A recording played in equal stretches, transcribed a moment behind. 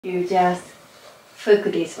You just hook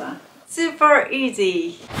this one. Super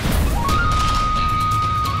easy.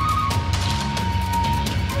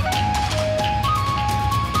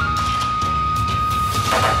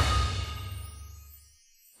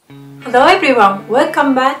 Hello everyone,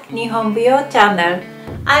 welcome back NIhon-buyo channel.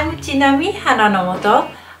 I'm CHINAMI HANANOMOTO.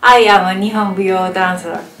 I am a NIhon-buyo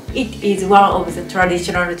dancer. It is one of the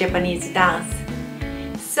traditional Japanese dance.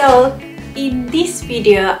 So in this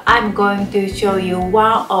video, I'm going to show you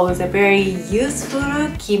one of the very useful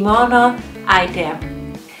kimono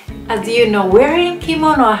item. As you know, wearing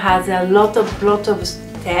kimono has a lot of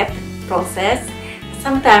step process.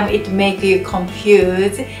 Sometimes it makes you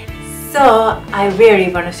confused. So I really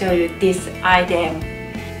want to show you this item.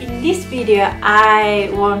 In this video, I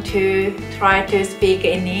want to try to speak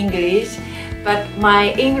in English, but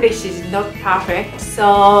my English is not perfect,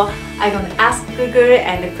 so I'm going to ask Google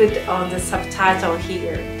and put on the subtitle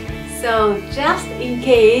here. So just in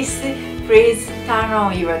case, please turn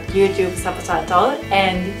on your YouTube subtitle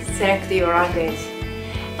and select your language.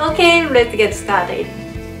 Okay, let's get started.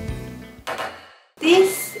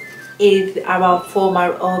 This is our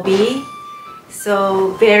formal OB,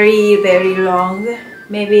 so very long,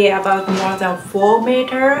 maybe about more than 4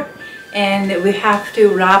 meters, and we have to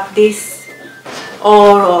wrap this,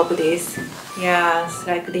 all of this, yes,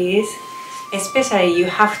 like this. Especially you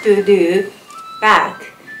have to do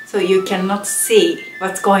back, so you cannot see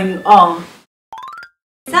what's going on.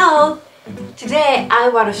 So today I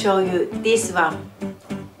want to show you this one.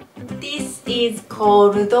 This is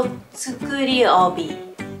called tsukuri obi.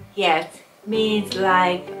 Yes, means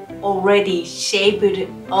like already shaped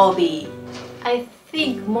obi. I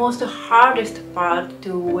think most hardest part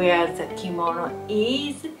to wear the kimono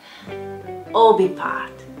is obi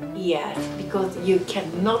part. Yes, because you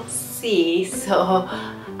cannot see, so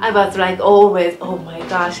I was like always, oh my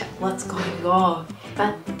gosh, what's going on?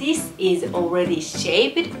 But this is already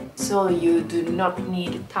shaped, so you do not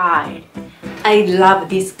need tie. I love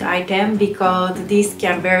this item because this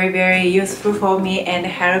can very useful for me and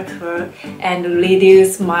helpful and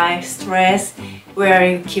reduce my stress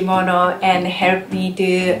wearing kimono and help me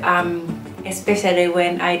to especially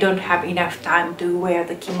when I don't have enough time to wear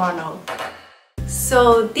the kimono.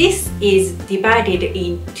 So this is divided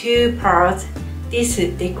in 2 parts. This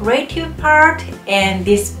is decorative part and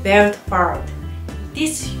this belt part.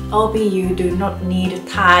 This obi you do not need a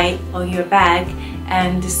tie on your back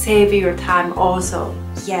and save your time also.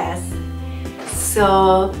 Yes.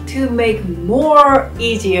 So to make more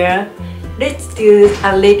easier, let's do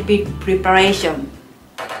a little bit preparation.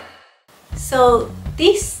 So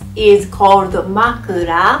this is called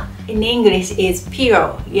makura. In English is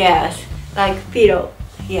pillow. Yes, like pillow.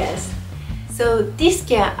 Yes. So this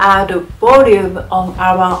can add volume on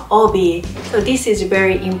our obi. So this is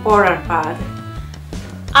very important part.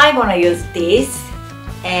 I'm gonna use this,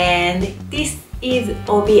 and this is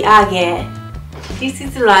obiage. This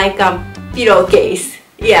is like a pillowcase.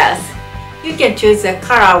 Yes, you can choose the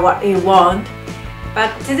color what you want, but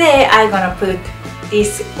today I'm gonna put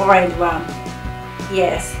this orange one.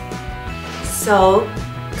 Yes, so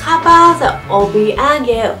cover the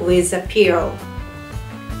obiage with a pillow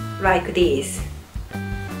like this.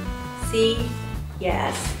 See?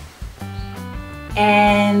 Yes.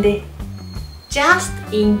 And just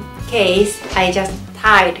in case, I just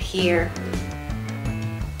tied here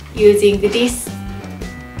using this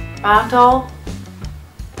bottle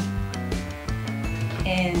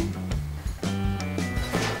and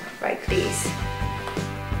like this.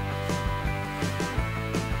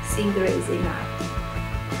 Single is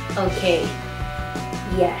enough. Okay.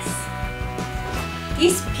 Yes.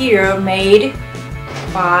 This pillow made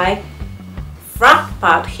by flat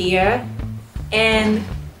part here and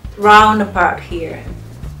round part here.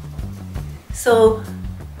 So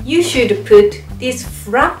you should put this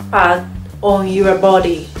flat part on your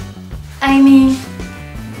body. I mean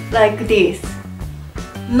like this,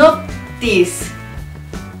 not this.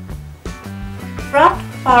 Flat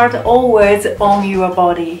part always on your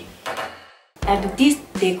body. And this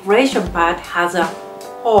decoration part has a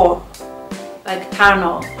hole, like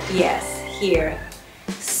tunnel, yes, here.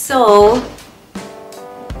 So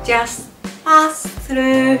just pass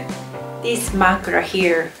through this makura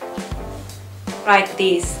here, like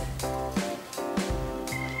this.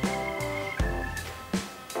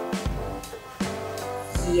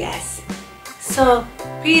 Yes. So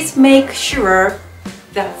please make sure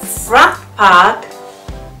the flat part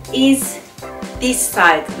is this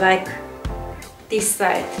side, like this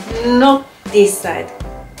side, not this side.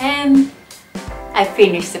 And I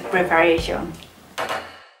finished the preparation.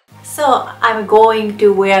 So I'm going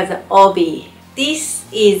to wear the obi. This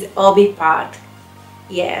is obi part.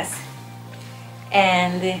 Yes.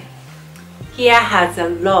 And here has a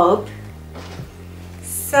rope.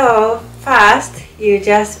 So first you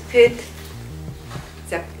just put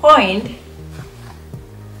the point,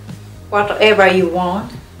 whatever you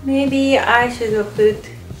want. Maybe I should put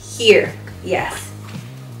here. Yes.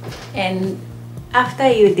 And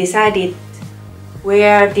after you decided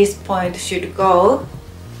where this point should go,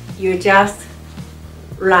 you just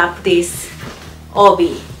wrap this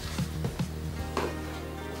obi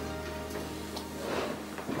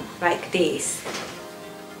like this.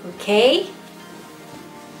 Okay?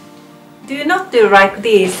 Do not do like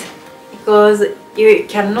this because you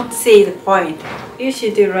cannot see the point. You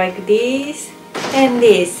should do like this and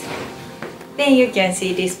this. Then you can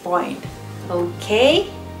see this point. Okay?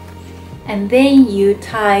 And then you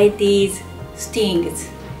tie these strings.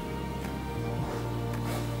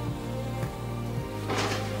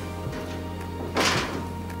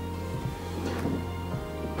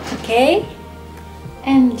 Okay?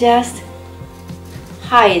 And just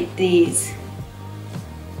hide these.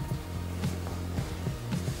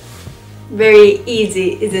 Very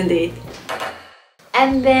easy, isn't it?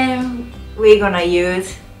 And then we're gonna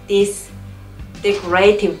use this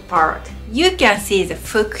decorative part. You can see the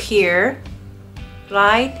hook here,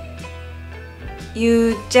 right?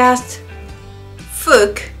 You just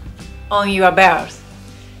hook on your belt.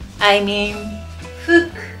 I mean,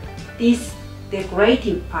 hook this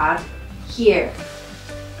decorative part here.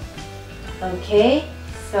 Okay,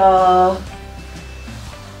 so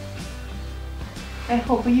I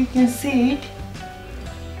hope you can see it.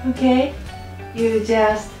 Okay, you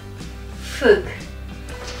just hook.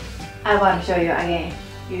 I want to show you again.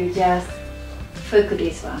 You just hook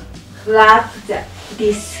this one. Wrap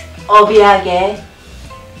this obiage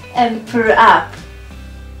and pull up.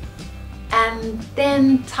 And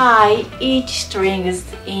then tie each strings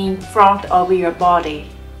in front of your body.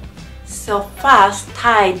 So first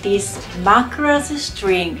tie these macros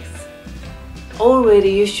strings.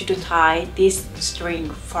 Already you should tie this string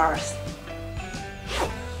first.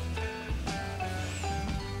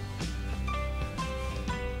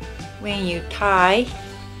 When you tie,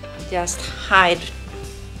 just hide.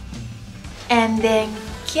 And then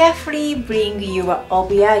carefully bring your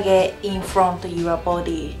obiage in front of your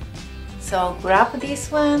body. So grab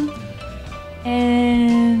this one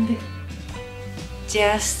and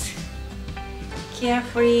just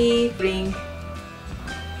carefully bring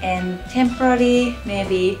and temporarily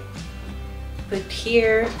maybe put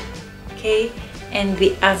here. Okay, and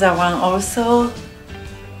the other one also.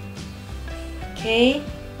 Okay,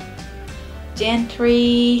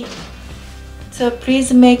 gently. So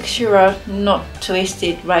please make sure not twist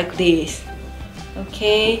it like this.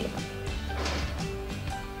 Okay,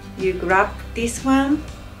 you grab this one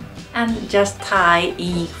and just tie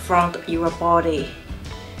in front of your body.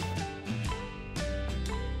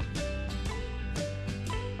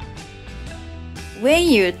 When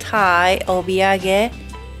you tie obiage,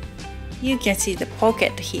 you can see the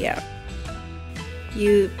pocket here.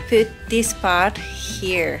 You put this part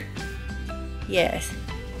here. Yes.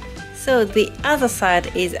 So the other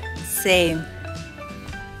side is same.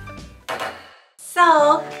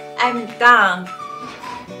 So I'm done.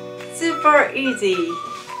 Super easy.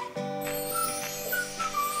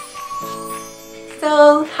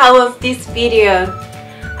 So how was this video?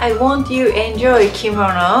 I want you enjoy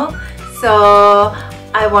kimono. So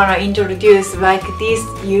I want to introduce like these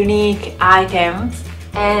unique items,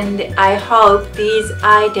 and I hope these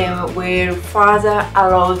items will further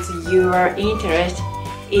arouse your interest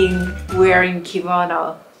in wearing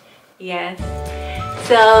kimono. Yes.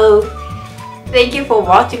 So thank you for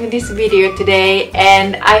watching this video today,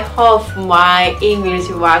 and I hope my English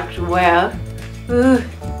worked well.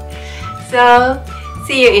 So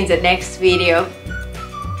see you in the next video.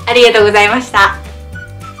 ありがとうございました。